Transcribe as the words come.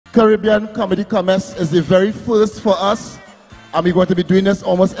Caribbean Comedy COMESS is the very first for us, and we're going to be doing this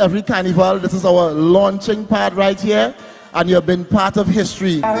almost every carnival. This is our launching part right here, and you've been part of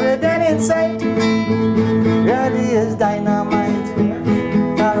history. Caribbean Insight really is dynamite.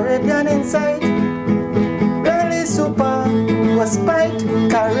 Caribbean Insight really super was spite.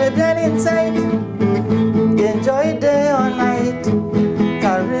 Caribbean Insight enjoy day or night.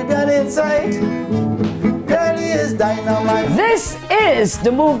 Caribbean Insight really is dynamite. This is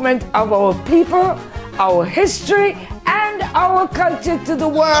the movement of our people, our history, and our culture to the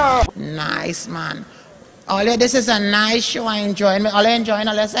world. Nice, man. Ollie, this is a nice show. I enjoy it. Ollie, enjoying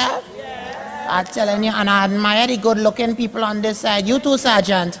all yourself? Yeah. I'm telling you, and I admire the good-looking people on this side. You too,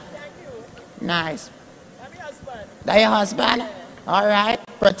 Sergeant. Thank you. Nice. I'm your husband. That your husband? All right.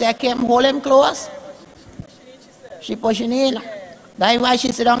 Protect him. Hold him close. She pushing in. Yeah. That's why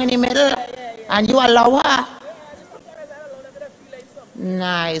she sit down in the middle. Yeah. And you allow her.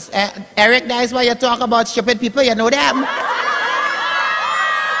 Nice. Eric, that's why you talk about stupid people. You know them.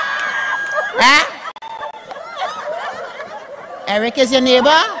 Huh? Eric is your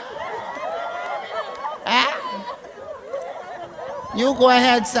neighbor? Huh? You go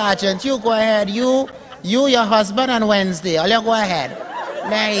ahead, Sergeant. You go ahead. You, your husband on Wednesday. All you go ahead.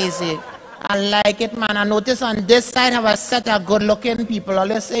 Very easy. I like it, man. I notice on this side have a set of good-looking people. All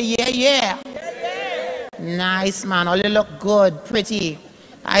you say, yeah, yeah. Nice, man. All you look good, pretty.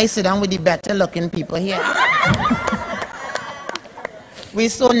 I sit down with the better-looking people here. We're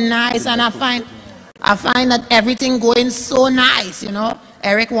so nice, and I find that everything going so nice, you know.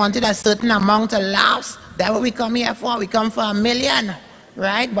 Eric wanted a certain amount of laughs. That's what we come here for. We come for 1 million,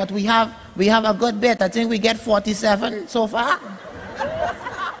 right? But we have a good bit. I think we get 47 so far.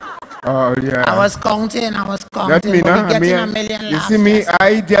 Oh, yeah. I was counting. That mean, but we getting 1 million laughs. You see me,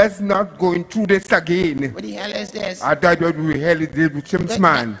 I just not going through this again. What the hell is this? I thought what the hell is this with Sims,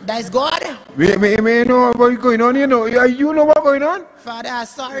 man. That's God? We know what's going on, you know. You know what's going on? Father,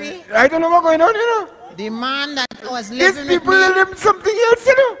 sorry. I don't know what's going on, you know. The man that was living These people are living something else,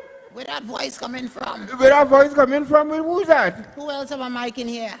 you know. Where that voice coming from? Where that voice coming from? Who's that? Who else have a mic in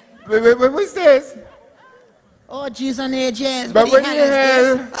here? What's this? Oh, Jesus and ages. But what what the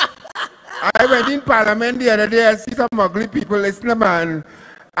hell? I went in Parliament the other day. I see some ugly people listening, man.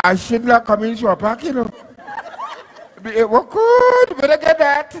 I should not come in Shore Park, you know. What good? Where I get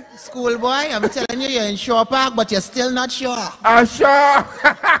that? Schoolboy, I'm telling you, you're in Shore Park, but you're still not sure. Sure.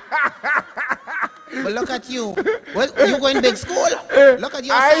 But look at you. Well, you going big school? Look at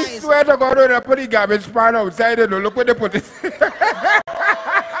your I size. swear to God, when I put the garbage pan outside, you know, look where they put it.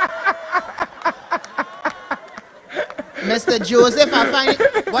 Mr. Joseph, I find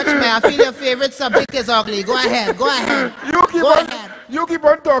it. Watch me, I feel your favorite subject is ugly. Go ahead, go ahead. You keep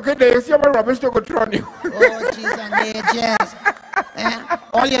on talking, they see my rubbish to go throw you. Oh, Jesus and ages.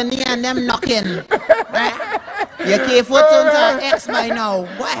 All your knee and them knocking. Your K4 turns to X by now.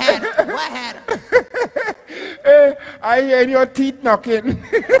 Go ahead, go ahead. I hear your teeth knocking.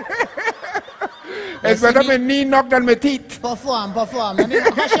 It's better my knee knock than my teeth. Perform. Let me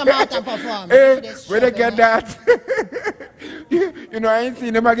hush your mouth and perform. Where they get that? You know, I ain't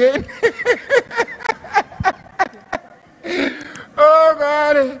seen him again. Oh,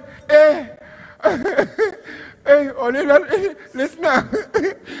 God. Hey, only listen now.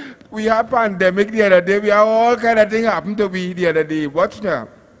 We have pandemic the other day. We have all kind of things happen to me the other day. Watch now.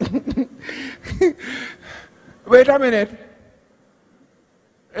 Wait a minute.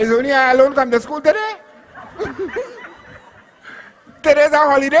 Is only I alone come to school today? Today's a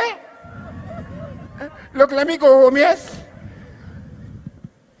holiday? Look, let me go home, yes?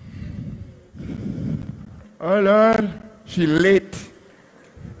 Oh, Lord. She late.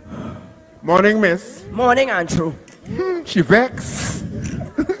 Morning, miss. Morning, Andrew. She vexed.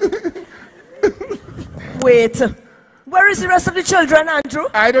 Wait. Where is the rest of the children, Andrew?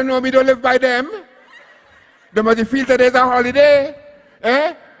 I don't know. We don't live by them. They must feel today's a holiday.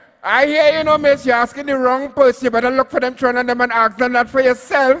 Eh? I hear, you know, miss, you're asking the wrong person. You better look for them, turn on them and ask them that for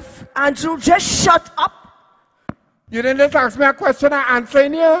yourself. Andrew, just shut up. You didn't just ask me a question and answer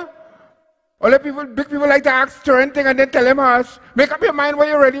in here. All the people, big people like to ask certain things and then tell them hush. Make up your mind what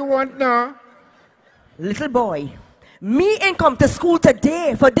you really want now. Little boy, me ain't come to school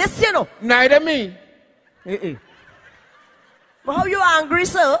today for this, you know. Neither me. Well, how you angry,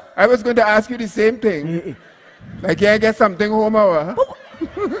 sir? I was going to ask you the same thing. Like, can I get something home over?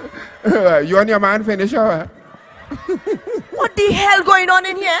 You and your man finish over. What the hell going on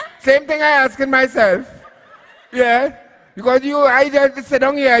in here? Same thing I asking myself. Yeah. Because I just sit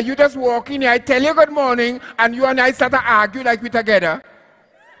down here, you just walk in here, I tell you good morning, and you and I start to argue like we together.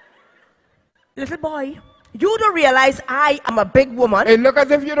 Little boy, You don't realize I am a big woman? It look as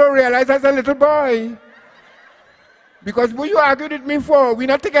if you don't realize as a little boy. Because what you argued with me for, we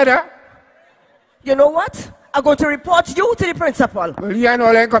not together. You know what? I'm going to report you to the principal. Well, he and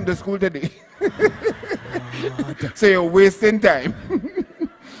all ain't come to school today. So you're wasting time.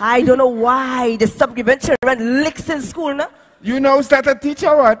 I don't know why they stop giving children licks in school now. You know start a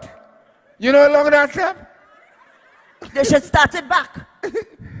teacher what? You know how long that step? They should start it back.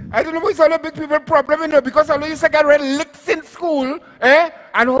 I don't know what's all the big people problem, you know, because all you used to get red licks in school, and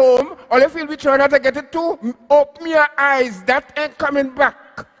home, all you feel we try not to get it too. Open your eyes, that ain't coming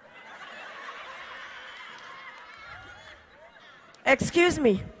back. Excuse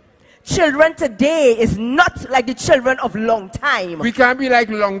me. Children today is not like the children of long time. We can't be like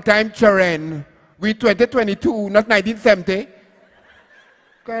long time children. We 2022, not 1970.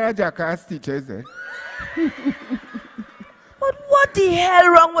 Kind of jackass teachers, eh? But what the hell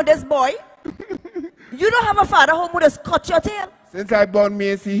wrong with this boy? You don't have a father home who just cut your tail. Since I born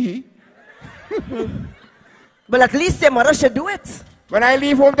me, see he. But at least your mother should do it. When I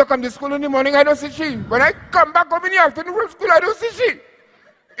leave home to come to school in the morning, I don't see she. When I come back home in the afternoon from school, I don't see she.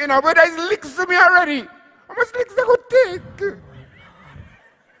 You know, but there's licks to me already. How much licks I could take?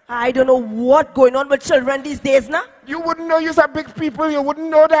 I don't know what's going on with children these days now. You wouldn't know you're big people, you wouldn't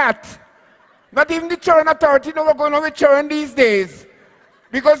know that. Not even the children authority know what's going on with children these days.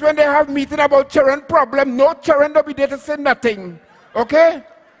 Because when they have meeting about children problem, no children will be there to say nothing. Okay?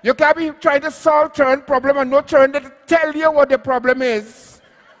 You can't be trying to solve children problem and no children there to tell you what the problem is.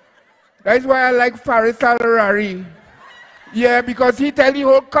 That's why I like Faris Al-Rari. Yeah, because he tell the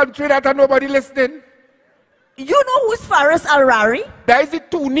whole country that and nobody listening. You know who's Faris Al-Rari? That is the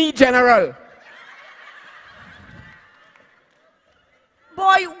Toonie General.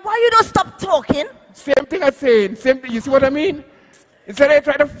 Boy, why you don't stop talking? Same thing I'm saying. Same thing. You see what I mean? Instead of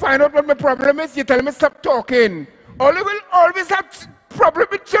trying to find out what my problem is, you tell me stop talking. Only will always have problem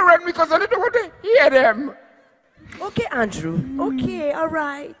with children because I don't want to hear them. Okay, Andrew. Okay, all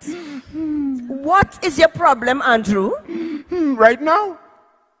right. What is your problem, Andrew? Right now?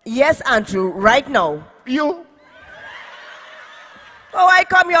 Yes, Andrew, right now. You. Oh, I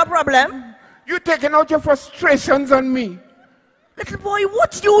come your problem? You taking out your frustrations on me. Little boy,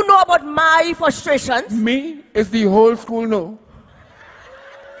 what do you know about my frustrations? Me is the whole school know.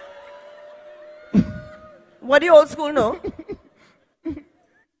 What do the whole school know?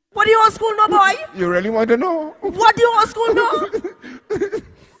 What do the whole school know, boy? You really want to know? What do the whole school know?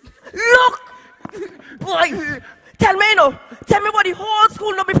 Look! Boy, tell me, tell me what the whole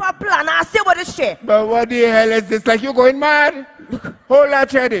school know before I plan. I say what is shit. But what the hell is this? Like you going mad? Hold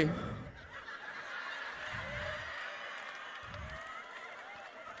that ready.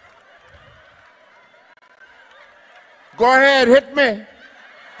 Go ahead, hit me.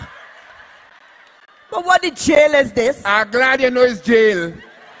 But what the jail is this? I'm glad you know it's jail.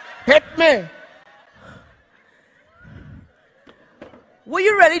 Hit me. What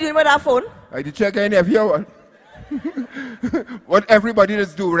you really doing with that phone? I did check any of you one. What everybody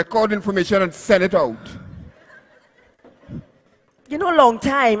does do, record information and send it out. You know, long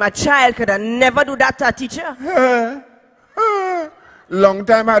time, a child could have never do that to a teacher. Long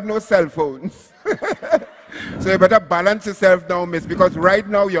time I had no cell phones. So you better balance yourself now, miss, because right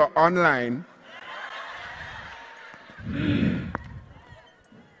now you're online.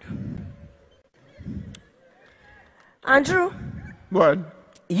 Andrew. What?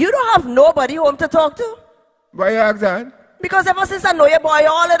 You don't have nobody home to talk to? Why you ask that? Because ever since I know your boy,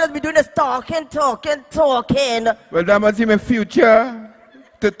 all of us be doing is talking. Well, that must be my future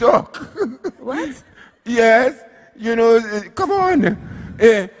to talk. What? Yes. You know, come on.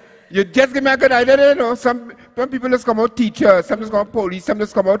 You just give me a good idea, you know. Some people just come out teachers, some just come out police, some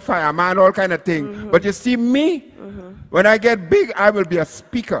just come out fireman, all kind of thing. But you see me, when I get big, I will be a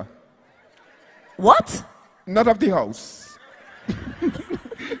speaker. What? Not of the house.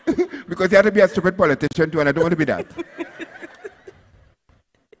 Because you have to be a stupid politician too, and I don't want to be that.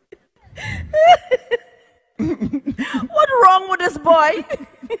 What's wrong with this boy?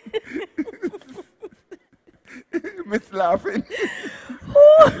 Miss laughing.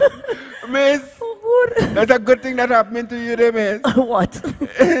 Miss, that's a good thing that happened to you there, miss. What?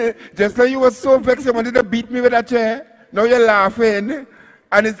 Just like you were so vexed you wanted to beat me with that chair. Now you're laughing.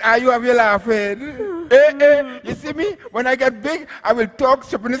 And it's how you have you laughing. You see me? When I get big, I will talk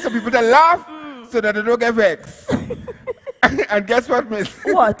Japanese so people to laugh so that they don't get vexed. And guess what, miss?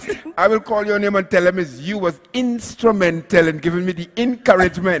 What? I will call your name and tell them you was instrumental in giving me the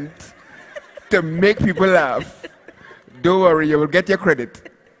encouragement to make people laugh. Don't worry, you will get your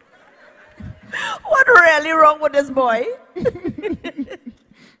credit. What's really wrong with this boy?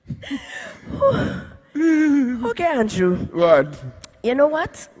 Okay, Andrew. What? You know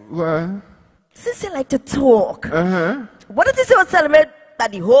what? What? Since you like to talk, Uh-huh. what did you tell me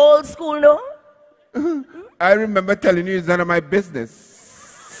that the whole school know? I remember telling you it's none of my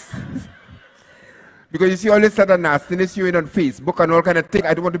business. Because you see all this sort of nastiness you in on Facebook and all kind of thing.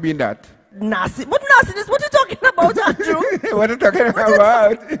 I don't want to be in that. Nasty? What nastiness? What are you talking about, Andrew? What are you talking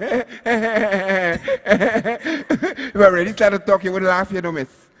about? If I already started talking, you would laugh, you know, miss.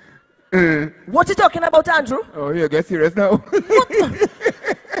 What are you talking about, Andrew? Oh, you get serious now? What?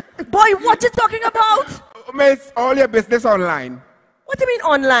 Boy, what are you talking about? Miss, all your business online. What do you mean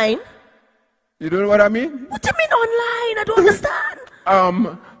online? You don't know what I mean? What do you mean online? I don't understand.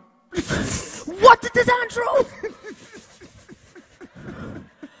 What it is, Andrew?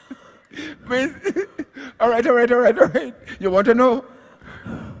 Miss, all right. You want to know?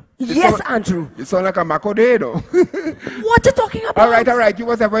 Yes, Andrew. You sound like a Makodero. What are you talking about? All right. You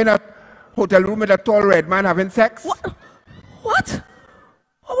was ever in a hotel room with a tall red man having sex? What?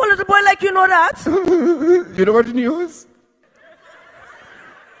 Oh, a little boy like you know that? You know what the news?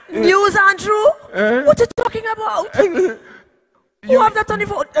 News, Andrew? What are you talking about? Who have that on the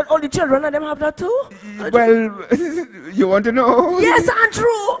phone? All the children and them have that too? Well, you want to know? Yes,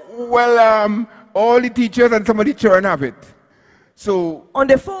 Andrew. Well, all the teachers and some of the children have it. So on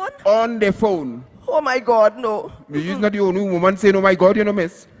the phone? On the phone. Oh my God, no. You're not the only woman saying, oh my God, you know,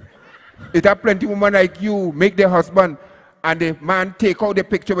 miss. It have plenty of women like you make their husband and the man take out the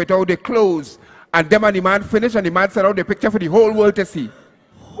picture without the clothes. And them and the man finish and the man send out the picture for the whole world to see.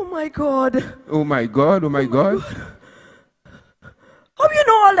 Oh my God. Oh my God, oh my God. How do you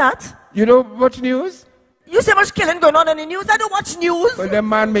know all that? You don't watch news? You see much killing going on in the news? I don't watch news. Well, the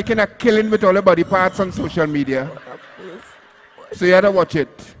man making a killing with all the body parts on social media. So you had to watch it.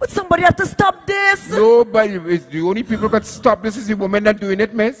 But somebody have to stop this. Nobody. It's the only people that stop this is the women that doing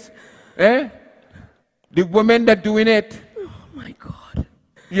it, miss. Eh? The women that doing it. Oh my God.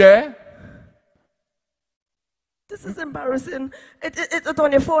 Yeah? This is embarrassing. It's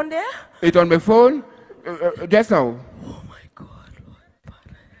on your phone there? It's on my phone? Just now. Oh my God, Lord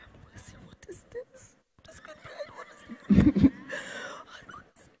Father, have mercy. What is this? This could be, what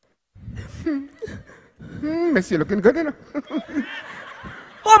is Miss, you looking good, you know?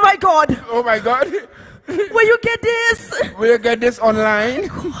 Oh my God! Oh my God! Where you get this? Where you get this online?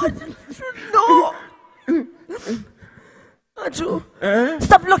 God, no! Andrew,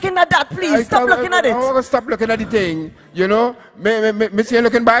 stop looking at that, please. Stop looking at it. Oh, stop looking at the thing. You know, Miss, you're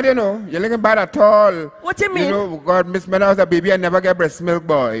looking bad, you know. You're looking bad at all. What do you mean? You know, God, Miss, when I was a baby, I never get breast milk,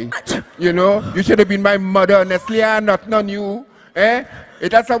 boy. You know, you should have been my mother, honestly, and not on you. Eh?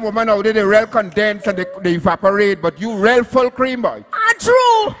 It has some woman out there, they real condense and they evaporate, but you real full cream, boy.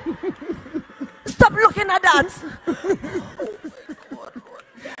 Andrew! Stop looking at that.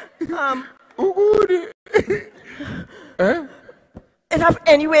 Oh, good. Eh? And have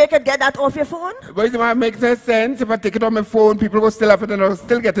any way I could get that off your phone? But it makes no sense. If I take it on my phone, people will still have it and I'll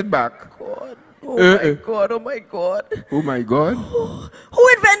still get it back. God. Oh my God, oh my God. Oh my God. Who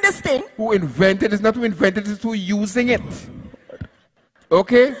invented this thing? Who invented it? It's not who invented it, it's who using it.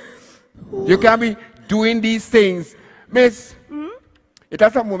 Okay? You can't be doing these things. Miss, it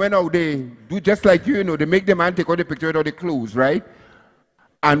has some women out there do just like you, you know, they make the man take out the picture without the clothes, right?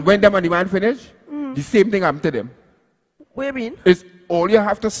 And when them and the man finish, the same thing happened to them. What do you mean? It's all you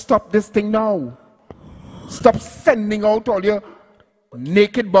have to stop this thing now. Stop sending out all your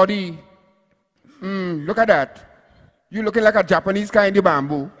naked body. Look at that. You looking like a Japanese guy in the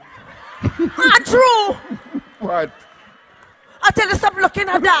bamboo. Andrew! What? I tell you, stop looking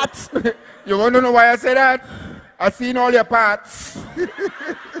at that. You want to know why I say that? I've seen all your parts.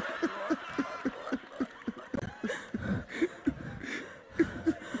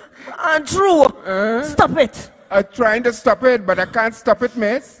 Andrew, stop it. I'm trying to stop it, but I can't stop it,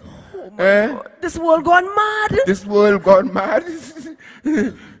 miss. Oh my God. This world gone mad. This world gone mad.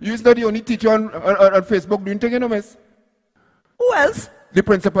 You're not the only teacher on Facebook doing things, you know, miss. Who else? The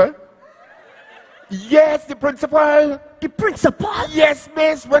principal. Yes, the principal. The principal? Yes,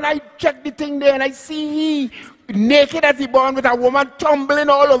 miss. When I check the thing there and I see he naked as he born with a woman tumbling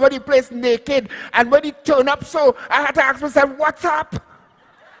all over the place naked. And when he turned up, so I had to ask myself, what's up?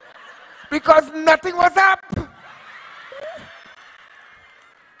 Because nothing was up.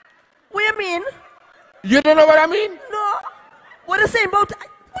 What do you mean? You don't know what I mean? No. What are you saying about...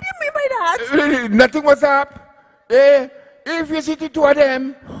 What do you mean by that? Nothing was up. If you see the two of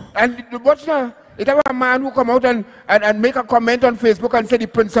them, and watch now, it have a man who come out and make a comment on Facebook and say the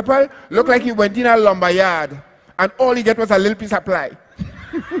principal looked like he went in a lumber yard. And all he get was a little piece of ply.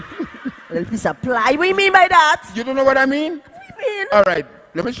 A little piece of ply? What do you mean by that? You don't know what I mean? What do you mean? All right,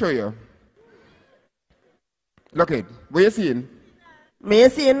 let me show you. Look it. What you seeing? Me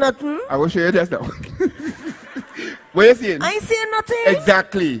seeing nothing. I will show you this now. What you seeing? I ain't seeing nothing.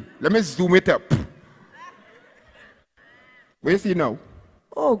 Exactly. Let me zoom it up. What you see now?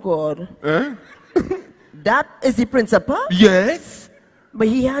 Oh God. Huh? That is the principal? Yes. But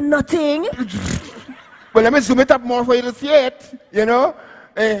he had nothing. Well, let me zoom it up more for you to see it. You know?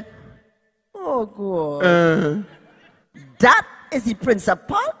 Oh God. That is the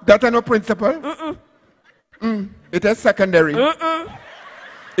principal? That is no principal? It is secondary.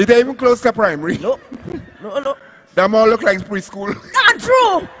 It ain't even close to primary. No. No. That more look like preschool.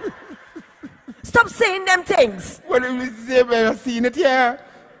 Andrew! Stop saying them things. What do you say, man? I've seen it here.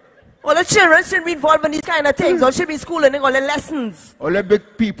 All the children should be involved in these kind of things. Or should be school learning all the lessons. All the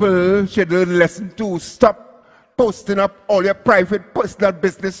big people should learn a lesson too. Stop posting up all your private, personal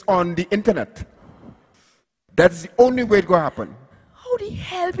business on the internet. That's the only way it will happen. How the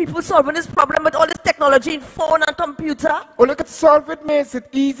hell people solving this problem with all this technology in phone and computer? Oh, look at solve it, miss. It's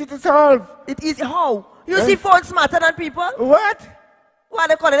easy to solve. It's easy. How? You see phone smarter than people? What? Why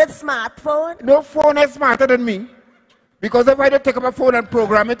they call it a smartphone? No phone is smarter than me. Because if I don't take up a phone and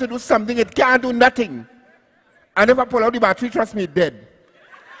program it to do something, it can't do nothing. And if I pull out the battery, trust me, it's dead.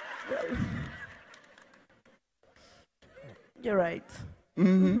 You're right.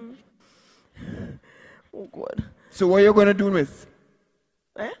 Mm-hmm. Oh, God. So what are you going to do, miss?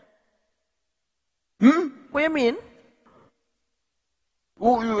 Eh? Hmm? What do you mean?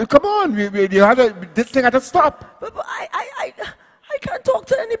 Oh, come on. You have to, this thing had to stop. But I can't talk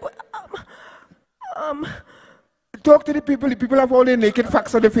to anybody. Talk to the people. The people have all the naked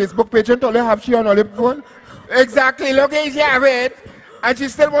facts on the Facebook page and all they have she on all the phone. Exactly. Look, here she have it. And she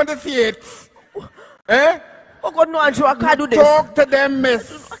still want to see it. Eh? Oh God, no, Andrew, I can't do this. Talk to them,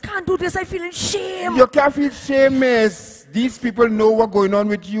 miss. I can't do this. I feel shame. You can't feel shame, miss. These people know what's going on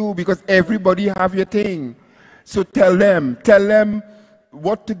with you because everybody have your thing. So tell them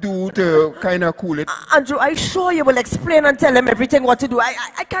what to do to kind of cool it. Andrew, I sure you will explain and tell them everything what to do.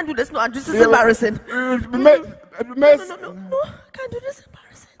 I can't do this. No, Andrew, this is embarrassing. Miss. No, I can't do this.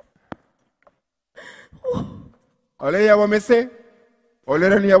 Embarrassing. Oh. All you hear what I say? All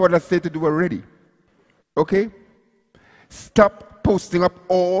you hear what I say to do already. Okay? Stop posting up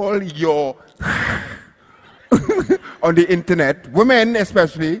all your on the internet. Women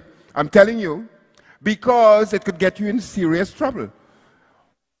especially, I'm telling you, because it could get you in serious trouble.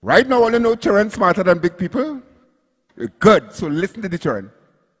 Right now, all you know children smarter than big people. Good, so listen to the children.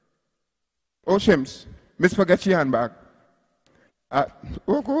 Oh, Shims, Miss forget your handbag.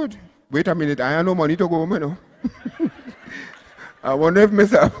 Oh, good. Wait a minute, I have no money to go home, you know. I wonder if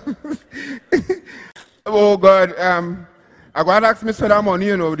Miss oh, God, I got to ask Miss for that money,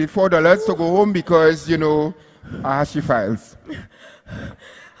 you know, the $4 to go home because, you know, I have she files.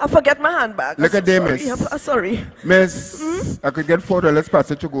 I forget my handbag. Look at them, Miss. Sorry. Miss, I could get $4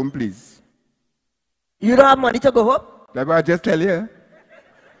 passage to go home, please. You don't have money to go home? Like I just tell you.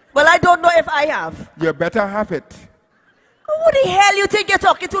 Well, I don't know if I have. You better have it. Who the hell you think you're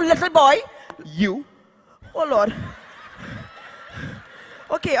talking to, little boy? You. Oh, Lord.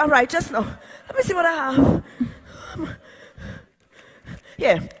 Okay, all right, just now. Let me see what I have.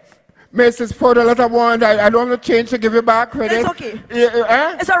 Yeah. Miss, it's $4 I want. I don't want to change to give you back. Right? It's okay.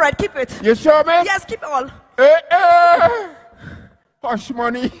 Eh? It's all right, keep it. You sure, miss? Yes, keep it all. Hush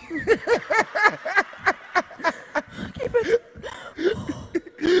money. Keep it.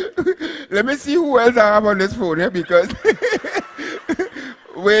 Let me see who else I have on this phone here because...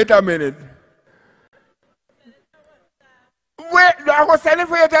 Wait a minute. Wait, I was sending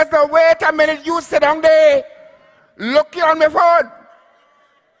for you just now. Wait a minute, you sit down there. Look on my phone.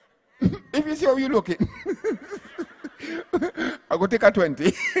 If you see how you looking, I'll go take a 20.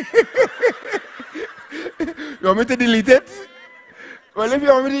 You want me to delete it? Well, if you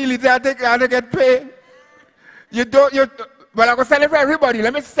want me to delete it, I have to get paid. Well, I'm going to send it for everybody.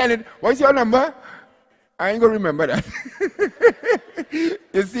 Let me send it. What's your number? I ain't going to remember that.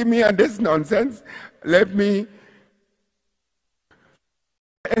 You see me on this nonsense? Let me...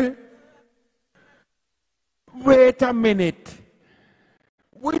 Wait a minute.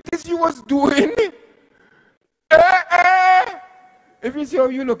 What is you was doing? If you see how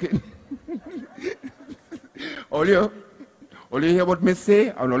you looking. all you hear what me say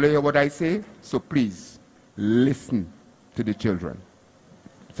and all you hear what I say. So please, listen to the children.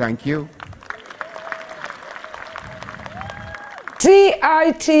 Thank you.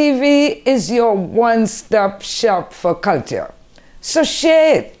 CITV is your one-stop shop for culture. So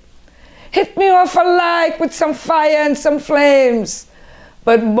share it. Hit me off a like with some fire and some flames.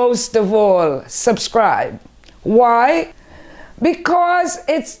 But most of all, subscribe. Why? because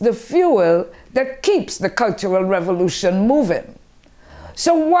it's the fuel that keeps the cultural revolution moving.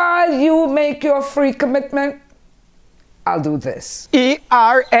 So while you make your free commitment, I'll do this.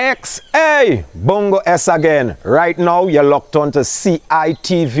 ERXA! Bongo S again. Right now, you're locked on to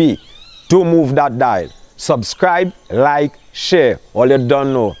CITV. Don't move that dial. Subscribe, like, share. All you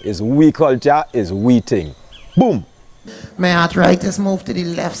don't know is we culture is we thing. Boom! My arthritis moved to the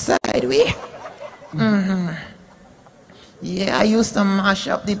left side way. Yeah, I used to mash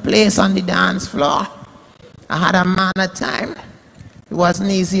up the place on the dance floor. I had a man at time. It wasn't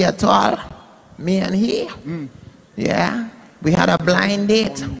easy at all. Me and he. Yeah, we had a blind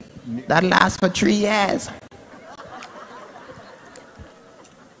date that lasted for 3 years.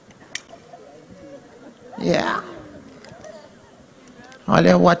 Yeah. All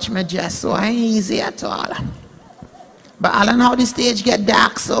you watch me just so ain't easy at all. But I learn how the stage get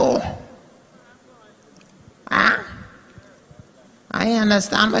dark so. Huh? I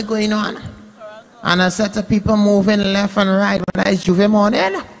understand what's going on. And a set of people moving left and right when it's Juve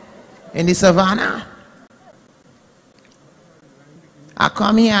morning in the savannah. I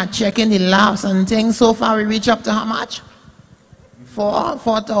come here checking the laughs and things. So far we reach up to how much?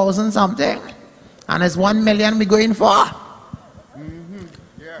 4,000 something. And it's 1 million we going for.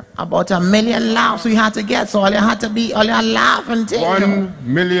 Yeah. About 1 million laughs we had to get. So all you had to be, all you had to laugh and things. 1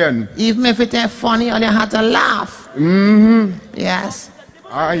 million. Even if it ain't funny, all you had to laugh. Yes.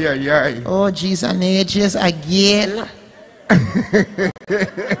 Ay, ay, ay. Oh, Jesus and ages again.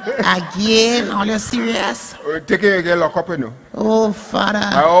 Again, all you serious? Take it, get locked up, you know. Oh, Father.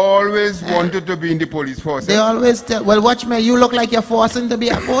 I always wanted to be in the police force. They always tell, well, watch me, you look like you're forcing to be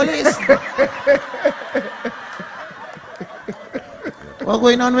a police. What's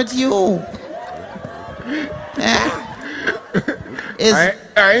going on with you?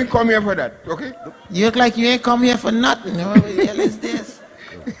 I ain't come here for that, okay? You look like you ain't come here for nothing. What the hell is this?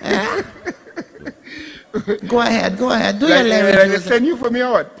 Go ahead, do your Learie Like Joseph. send you for me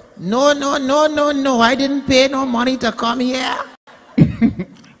or what? No. I didn't pay no money to come here.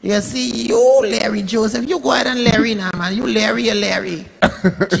 You see, you, Learie Joseph, you go ahead and Learie now, man. You Learie.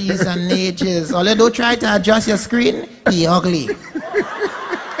 Jeez and ages. Although don't try to adjust your screen, he ugly.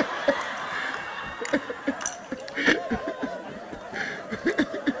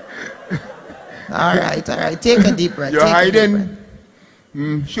 All right. Take a deep breath. You're hiding.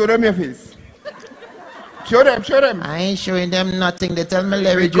 Show them your face. Show them. I ain't showing them nothing. They tell me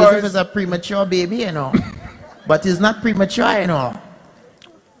Learie Joseph is a premature baby, you know. But it's not premature, you know.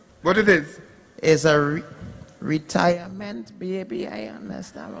 What it is? It's a retirement baby. I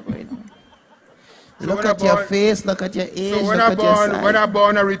understand what's going on. So look at your face, look at your age, so look at your size. when I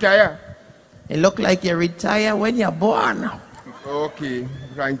born, I retire? It look like you retire when you're born. Okay,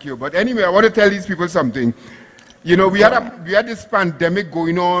 thank you. But anyway, I want to tell these people something. You know, we had this pandemic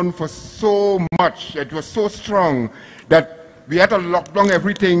going on for so much. It was so strong that we had to lock down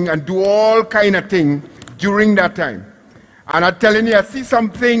everything and do all kind of things during that time. And I'm telling you, I see some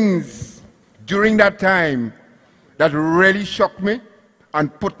things during that time that really shocked me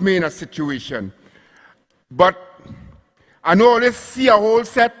and put me in a situation. But I know always see a whole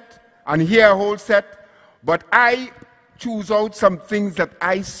set and hear a whole set, but I choose out some things that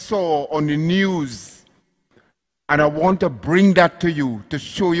I saw on the news. And I want to bring that to you to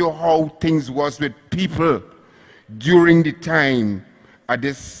show you how things was with people during the time of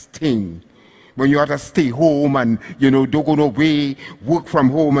this thing. When you had to stay home and, you know, don't go nowhere, work from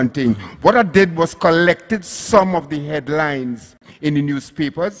home and thing. What I did was collected some of the headlines in the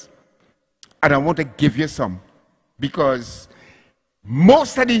newspapers. And I want to give you some. Because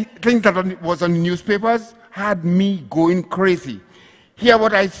most of the things that was on the newspapers had me going crazy. Hear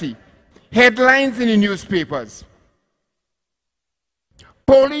what I see. Headlines in the newspapers.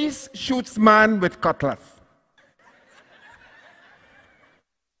 Police shoots man with cutlass.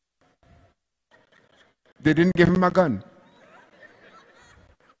 They didn't give him a gun.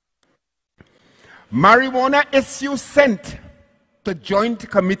 Marijuana issue sent to joint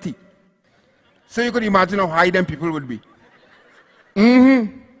committee. So you could imagine how high them people would be.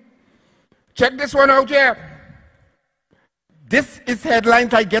 Check this one out here. This is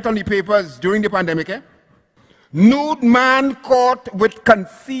headlines I get on the papers during the pandemic. Nude man caught with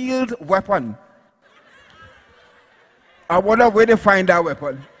concealed weapon. I wonder where they find that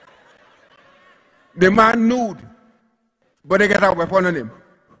weapon. The man nude, but they get a weapon on him.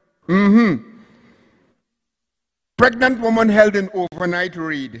 Pregnant woman held in overnight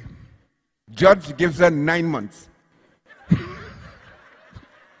raid. Judge gives her 9 months.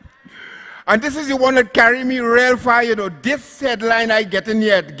 And this is the one that carry me real far, you know. This headline I get in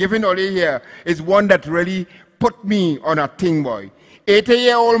here, given only here, is one that really put me on a thing, boy.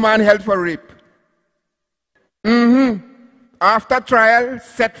 80-year-old man held for rape. After trial,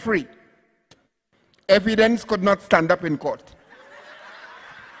 set free. Evidence could not stand up in court.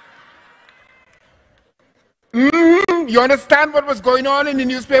 You understand what was going on in the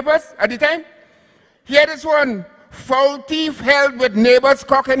newspapers at the time? Here this one, foul thief held with neighbor's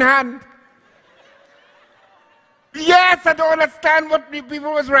cock in hand. Yes, I don't understand what the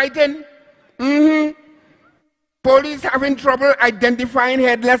people was writing. Police having trouble identifying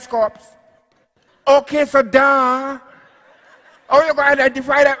headless corpse. Okay, so duh. How you going to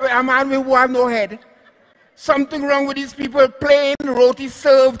identify that a man who have no head? Something wrong with these people. Plain roti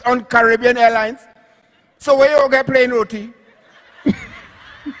served on Caribbean Airlines. So where you get plain roti?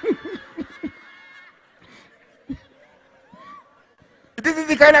 This is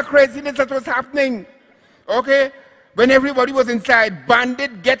the kind of craziness that was happening. Okay? When everybody was inside,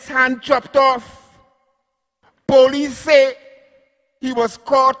 bandit gets hand chopped off. Police say he was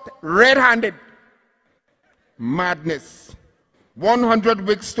caught red-handed. Madness. 100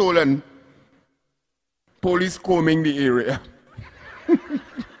 wigs stolen. Police combing the area.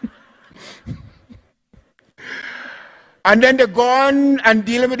 And then they gone and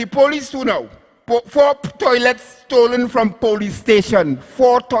dealing with the police too now. 4 toilets stolen from police station.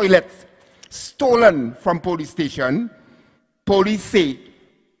 4 toilets stolen from police station. Police say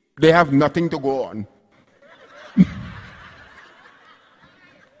they have nothing to go on.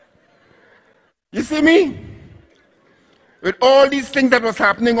 You see me? With all these things that was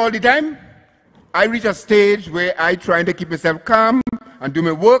happening all the time, I reach a stage where I trying to keep myself calm and do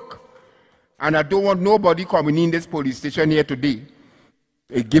my work. And I don't want nobody coming in this police station here today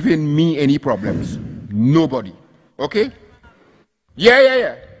giving me any problems. Nobody. Okay?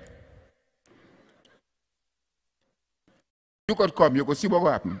 Yeah. You could come, you could see what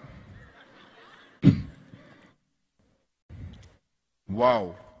will happen.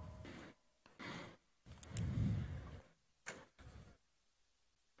 Wow.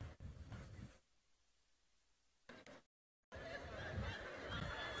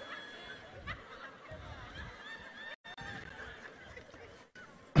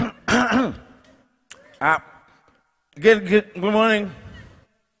 Good morning.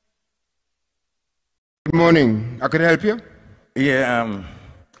 Good morning. I can help you? Yeah,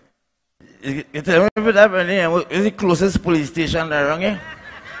 you tell me what happened here. What is the closest police station around here?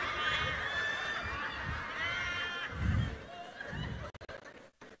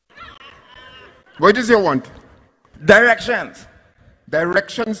 What does you want? Directions.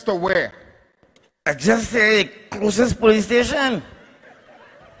 Directions to where? I just say closest police station.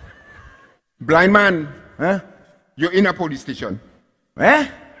 Blind man. Huh? You're in a police station. Eh?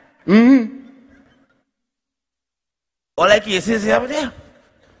 All the cases you have there?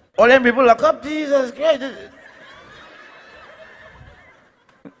 All them people lock up? Jesus Christ.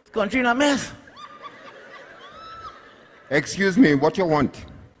 Country in a mess. Excuse me, what you want?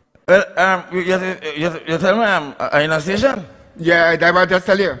 Well, you tell me I'm in a station? Yeah, I will just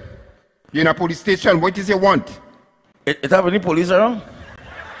tell you. You're in a police station. What is you want? It have any police around?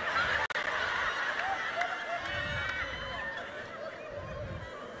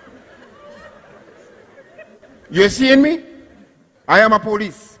 You seeing me? I am a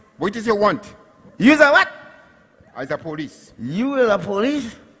police. What is you want? You a what? As a police. You are a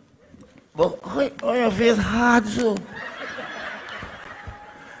police? But why your face hard so?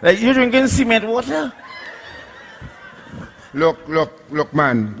 Like you drinking cement water? Look,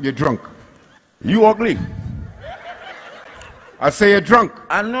 man, you're drunk. You ugly. I say you're drunk.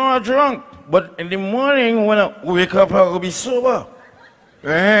 I know I'm drunk, but in the morning when I wake up, I will be sober.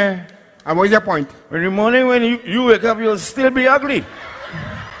 And what is your point? In the morning when you wake up, you'll still be ugly.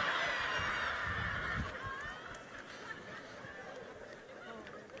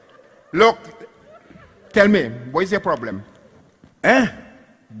 Look, tell me, what is your problem?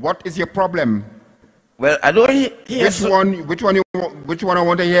 What is your problem? Well, I don't hear. Which one I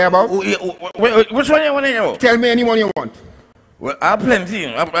want to hear about? Which one you want to hear about? Tell me anyone you want. Well, I have plenty.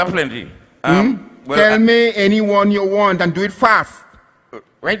 I have plenty. Well, tell me anyone you want and do it fast.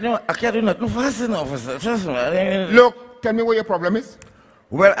 Right now, I can't do nothing fast enough, officer. Trust me. Look, tell me what your problem is.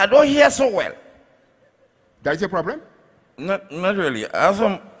 Well, I don't hear so well. That is your problem? Not really. I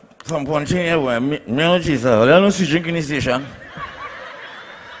have some punching here where me and Jesus, I don't see drinking in the station.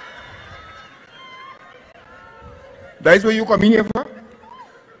 That is where you come in here for?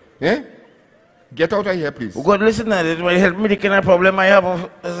 Eh? Get out of here, please. Oh God, listen, it will help me the kind of problem I have.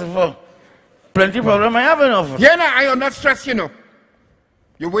 Plenty problem I have enough. Yeah, no, I am not stressed, you know.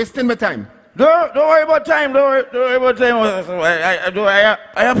 You're wasting my time. Don't worry about time. Don't worry about time.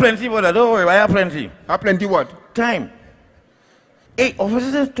 I have plenty, brother. Don't worry. I have plenty. Have plenty what? Time. Hey,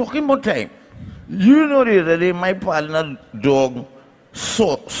 officers talking about time. You know the other day my partner dog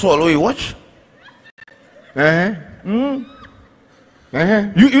swallow a watch? Uh-huh. Uh-huh.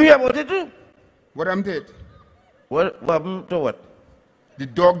 You hear about it too? What am did? What happened to what? The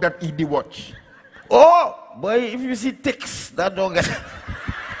dog that eat the watch. Oh, boy, if you see ticks, that dog gets...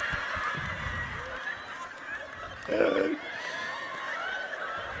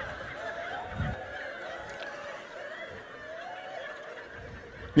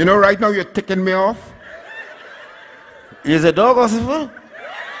 You know, right now you're ticking me off. Is a dog officer?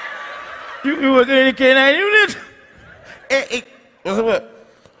 You work in the canine unit? Hey,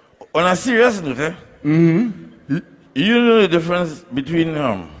 on a serious note, you know the difference between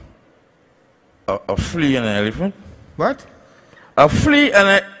a flea and an elephant? What? A flea and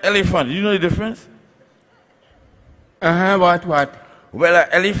an elephant, you know the difference? What? Well, an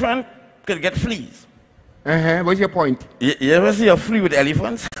elephant can get fleas. What's your point? You ever see a flea with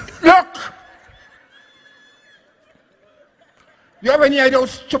elephants? Look! You have any idea how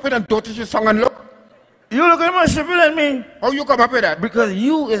stupid and dirty your song and look? You look at more stupid than me. How you come up with that? Because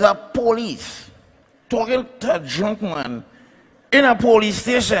you is a police talking to a drunk man in a police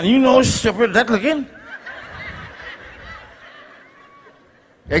station. You know how stupid that looking?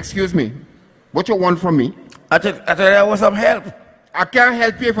 Excuse me. What you want from me? I tell you I want some help. I can't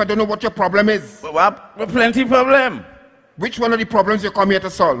help you if I don't know what your problem is. Well, plenty problem. Which one of the problems you come here to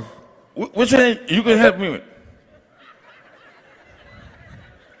solve? Which one you can help me with?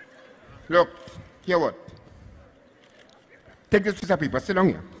 Look, hear what? Take this piece of paper. Sit down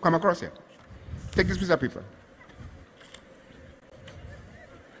here. Come across here. Take this piece of paper.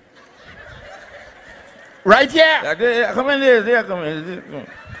 Right here. Yeah, come in there. Come in.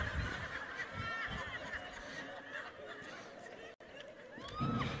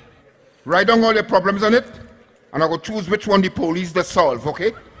 Write down all the problems on it, and I will choose which one the police they solve,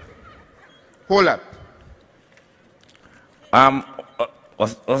 okay? Hold up.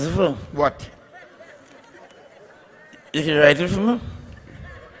 What's it for? What? You can write it for me?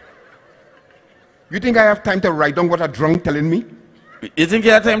 You think I have time to write down what a drunk telling me? You think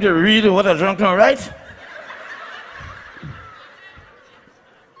you have time to read what a drunk can write?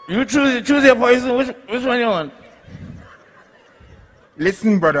 You choose your poison. Which one you want?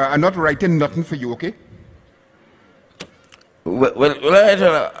 Listen, brother, I'm not writing nothing for you, okay? Well, I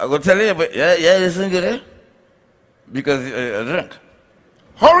go tell you, but yeah, listen to that. Because you're drunk.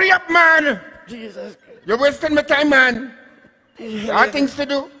 Hurry up, man! Jesus. You're wasting my time, man. I have things to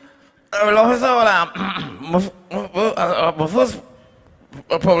do. Well, officer, my first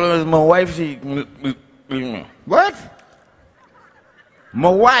problem is my wife, she... What? My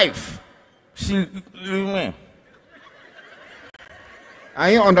wife, she leave me.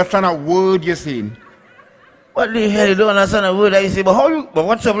 I don't understand a word you're saying. What the hell, you don't understand a word I say? But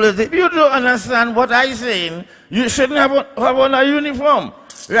what trouble is it? You don't understand what I saying. You shouldn't have on a uniform.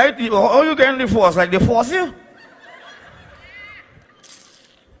 Right? How you get in the force? Like they force you?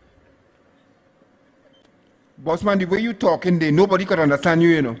 Bossman, the way you talking there, nobody could understand you,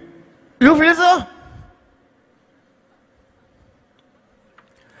 you know. You feel so?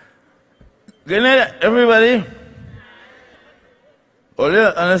 Good night, everybody. Are you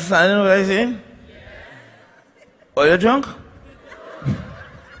understanding what I'm saying? Are you drunk?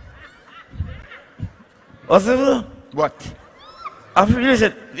 What's it? What? I feel you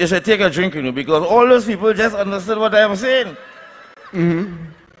should take a drink, you know, because all those people just understood what I was saying.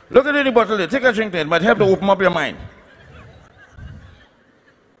 Look at the bottle there. Take a drink there. It might help to open up your mind.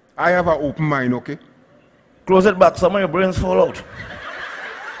 I have an open mind, okay? Close it back. Some of your brains fall out.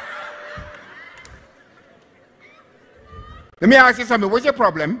 Let me ask you something. What's your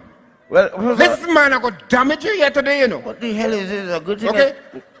problem? Well, listen, man, I got damage you here today, you know. What the hell is this? A good thing. Okay.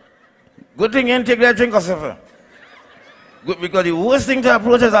 Good thing you didn't take that drink or something. Good, because the worst thing to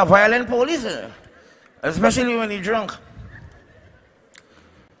approach is a violent police, especially when you're drunk.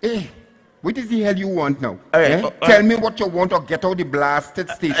 Hey, what is the hell you want now? Tell me what you want or get out the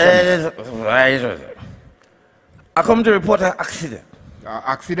blasted station. I come to report an accident.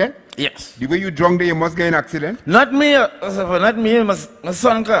 Accident? Yes. The way you drunk there, you must get an accident? Not me, not me, my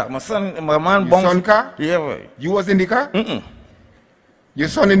son car. My man Your son car? Yeah, boy. You was in the car? Your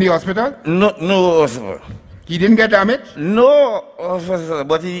son in the hospital? No, officer. He didn't get damaged? No, officer,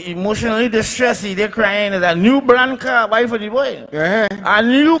 but he emotionally distressed. He did crying. It's a new brand car, buy for the boy. A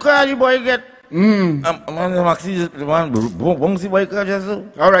new car the boy get. Man, the boy car just so.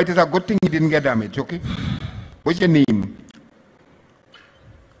 All right, it's a good thing he didn't get damaged, okay? What's your name?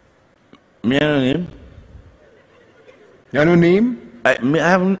 Me no name. You have no name? I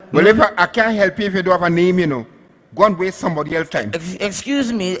haven't. Well, if I can't help you if you don't have a name, you know. Go and waste somebody else's time.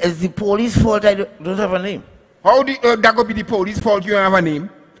 Excuse me, it's the police fault I don't have a name. How that could be the police fault you don't have a name?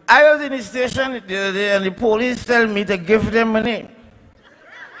 I was in the station the other day and the police tell me to give them a name.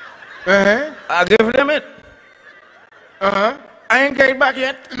 I give them it. I ain't get it back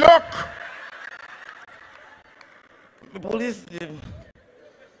yet. Look! The police...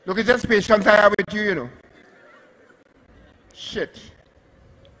 Look, it's just patience I have with you, you know. Shit.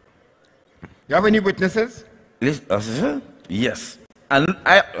 You have any witnesses? Listen, yes. And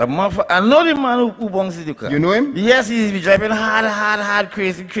I know the man who bunks the car. You know him? Yes, he's driving hard,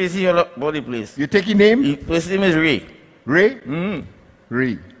 crazy all about the place. You take his name? His name is Ray. Ray?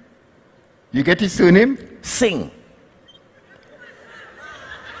 Ray. You get his surname? Singh.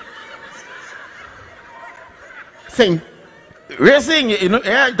 Singh. Ray Singh, you know,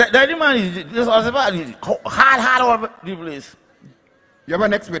 that man is just hard all over the place. You have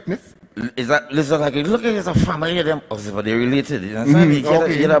an ex-witness? Is that listen like it look like it's a family of them also they're related, you understand?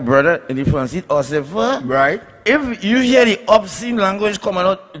 You get a brother in the front seat also right. If you hear the obscene language coming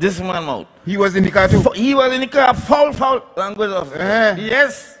out this man mouth. He was in the car too? He was in the car, foul language of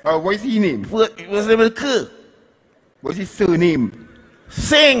yes. What is his name? What's his name? What's his surname?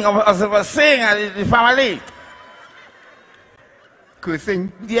 Singh Singh the family.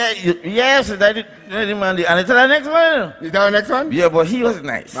 Cursing? Yeah, yes, that the man. And it's the next one. Is that the next one? Yeah, but he was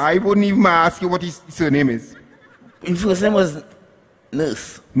nice. I wouldn't even ask you what his surname is. His first name was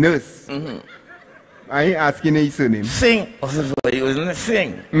Nurse. Nurse? I ain't asking his surname. Singh. He was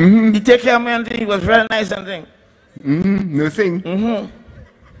Singh. He take care of me and he was very nice and thing. Nursing?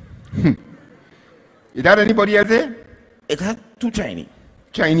 Is that anybody else there? It had two Chinese.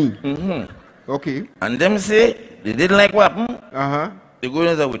 Chinese? Okay. And them say they didn't like what happened. They go in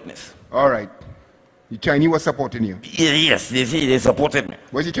as a witness. All right. The Chinese was supporting you? Yes, they say they supported me.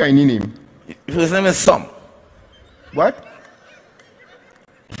 What's the Chinese name? His name is Sam. What?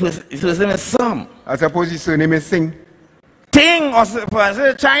 His name is Sam. I suppose his surname is Singh. Ting, or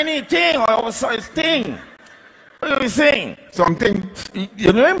Chinese Ting, or it's Ting. What are you saying? Something.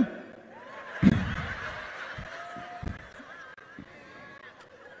 You know him?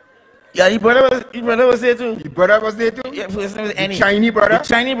 Yeah, his brother was there too. His brother was there too? Yeah, his name is Annie. The Chinese brother? The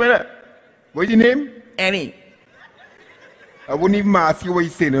Chinese brother. What's your name? Annie. I wouldn't even ask you what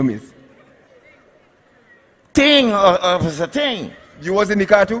his surname is. Ting, Officer Ting. You was in the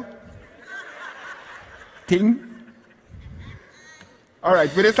car too? Ting? All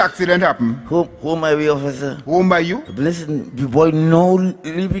right, when this accident happened? Home by way, officer. Home by you? Listen, the boy no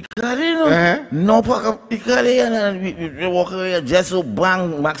leave car, you know? No park up the car, and we walk away, just so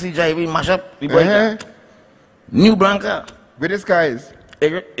bang, maxi driving, mash up the boy. New brand car. Where this car is?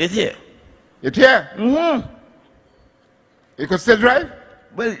 It's here. It's here? It could still drive?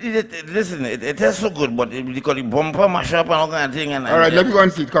 Well, listen, it is so good, but because the bumper mash up and all kind of thing. All right, let me go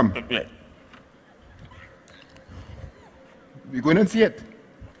and see it. Come. We're going to see it.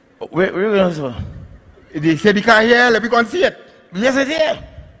 Where are you going to see? They said the car here, let me go and see it. Yes, it's here.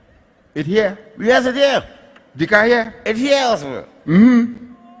 It's here? Yes, it's here. The car here? It's here also.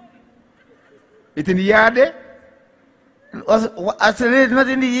 It's in the yard there? I said it's not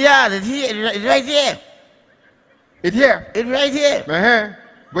in the yard, it's here, it's right here. It's here? It's right here.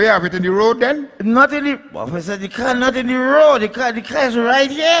 Where you have it in the road then? Not in the... Officer, the car not in the road. The car is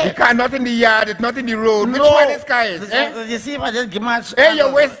right here. The car not in the yard. It's not in the road. No. Which one this car is? You see if I just give my... Hey,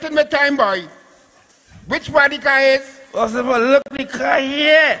 you're wasting my time, boy. Which one the car is? Officer, look the car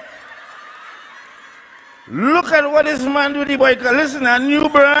here. Look at what this man do the boy car. Listen, a new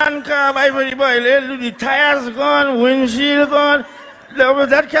brand car by the boy. The tires gone, windshield gone.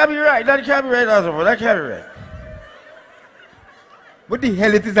 That can't be right. That can't be right, officer. That can't be right. What the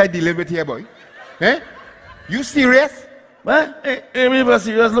hell it is I dealing with here, boy? You serious? What? Hey, me for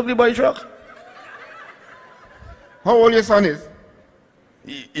serious. Look the boy truck. How old your son is?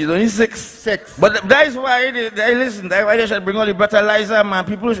 He's only 6. 6. But that's why listen, that's why they should bring all the breathalyzer, man.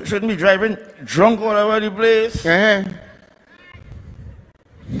 People shouldn't be driving drunk all over the place.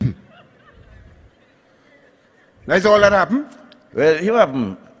 That's all that happened? Well, it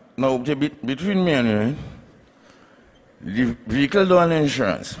happened. Now, between me and you, the vehicle don't have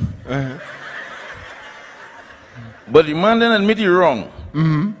insurance. But the man then admit you wrong.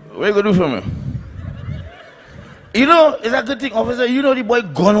 What you gonna do for me? You know, it's a good thing, officer. You know the boy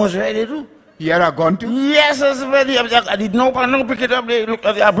gun was ready too. He had a gun too? Yes, that's ready. I did not pick it up.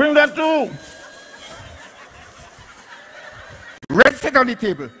 I bring that too. Rest it on the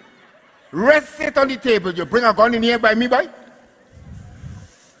table. Rest it on the table. You bring a gun in here by me, boy?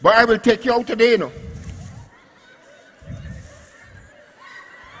 But I will take you out today, you know.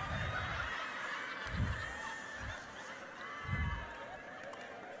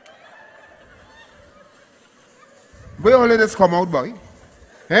 Where all of this come out, boy?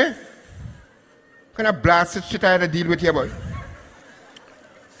 Eh? Kind of blasted shit I had to deal with here, boy.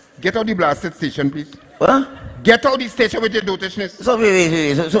 Get out the blasted station, please. What? Get out the station with your dotishness. So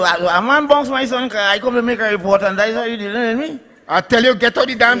wait. So a man bunks my son car, I come to make a report and that's how you dealing with me? I tell you, get out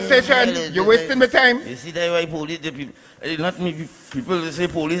the damn station. You're wasting my time. You see that why police, the people, not me, people they say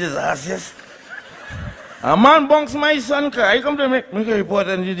police is asses. A man bunks my son car, I come to make a report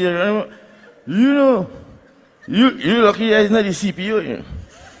and you deal. You know, you lucky that it's not the CPU, you know.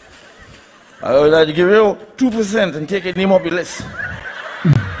 I would like to give you 2% and take a name off the list.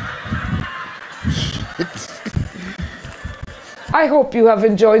 I hope you have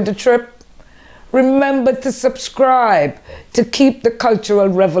enjoyed the trip. Remember to subscribe to keep the cultural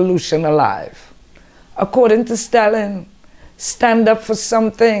revolution alive. According to Stalin, stand up for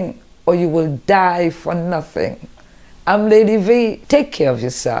something or you will die for nothing. I'm Lady V. Take care of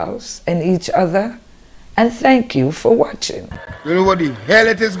yourselves and each other, and thank you for watching. You know what the hell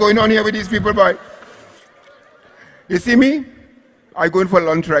it is going on here with these people, boy? You see me? I'm going for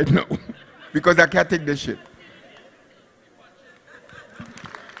lunch right now because I can't take this shit.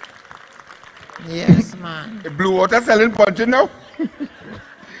 Yes, man. Blue water selling punching now?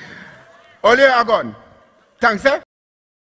 All you are gone. Thanks, sir.